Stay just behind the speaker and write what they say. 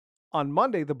On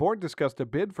Monday, the board discussed a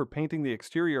bid for painting the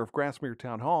exterior of Grassmere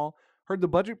Town Hall, heard the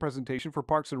budget presentation for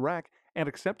Parks and Rec, and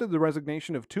accepted the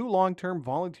resignation of two long-term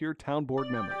volunteer town board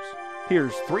members.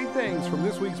 Here's three things from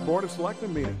this week's Board of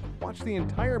Selectmen meeting. Watch the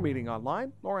entire meeting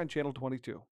online or on Channel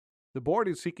 22. The board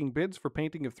is seeking bids for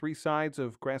painting of three sides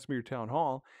of Grassmere Town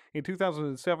Hall. In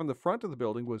 2007, the front of the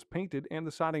building was painted and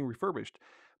the siding refurbished,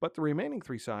 but the remaining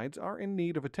three sides are in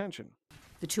need of attention.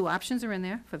 The two options are in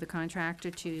there for the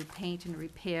contractor to paint and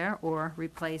repair or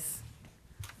replace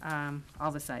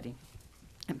all the siding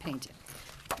and paint it.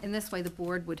 In this way, the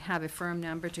board would have a firm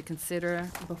number to consider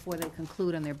before they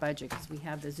conclude on their budget, because we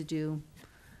have this due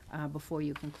before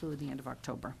you conclude the end of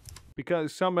October.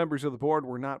 Because some members of the board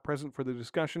were not present for the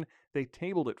discussion, they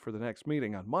tabled it for the next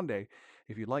meeting on Monday.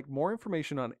 If you'd like more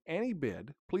information on any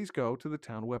bid, please go to the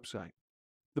town website.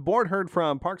 The board heard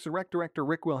from Parks and Rec Director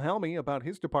Rick Wilhelmi about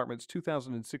his department's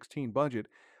 2016 budget.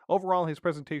 Overall, his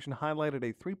presentation highlighted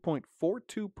a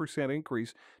 3.42%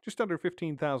 increase, just under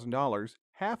 $15,000,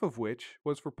 half of which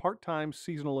was for part-time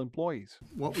seasonal employees.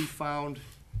 What we found,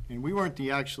 and we weren't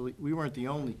the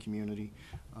only community.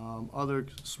 Other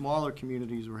smaller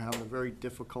communities were having a very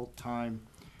difficult time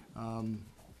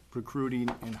recruiting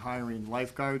and hiring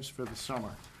lifeguards for the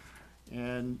summer.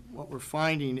 And what we're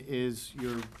finding is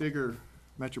your bigger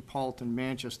metropolitan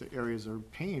Manchester areas are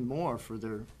paying more for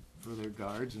their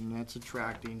guards, and that's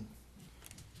attracting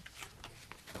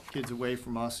kids away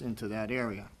from us into that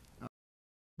area.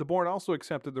 The board also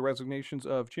accepted the resignations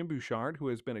of Jim Bouchard, who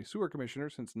has been a sewer commissioner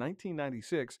since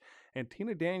 1996, and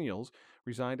Tina Daniels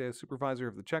resigned as supervisor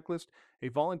of the checklist, a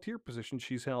volunteer position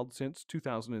she's held since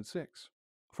 2006.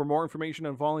 For more information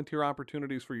on volunteer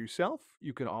opportunities for yourself,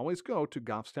 you can always go to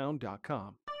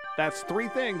goffstown.com. That's three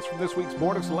things from this week's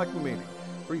Board of Selectmen meeting.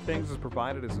 Three Things is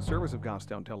provided as a service of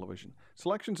Goffstown Television.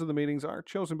 Selections of the meetings are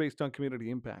chosen based on community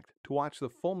impact. To watch the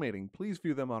full meeting, please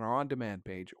view them on our on-demand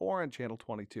page or on Channel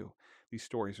 22. These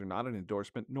stories are not an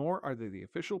endorsement, nor are they the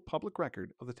official public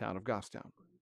record of the town of Goffstown.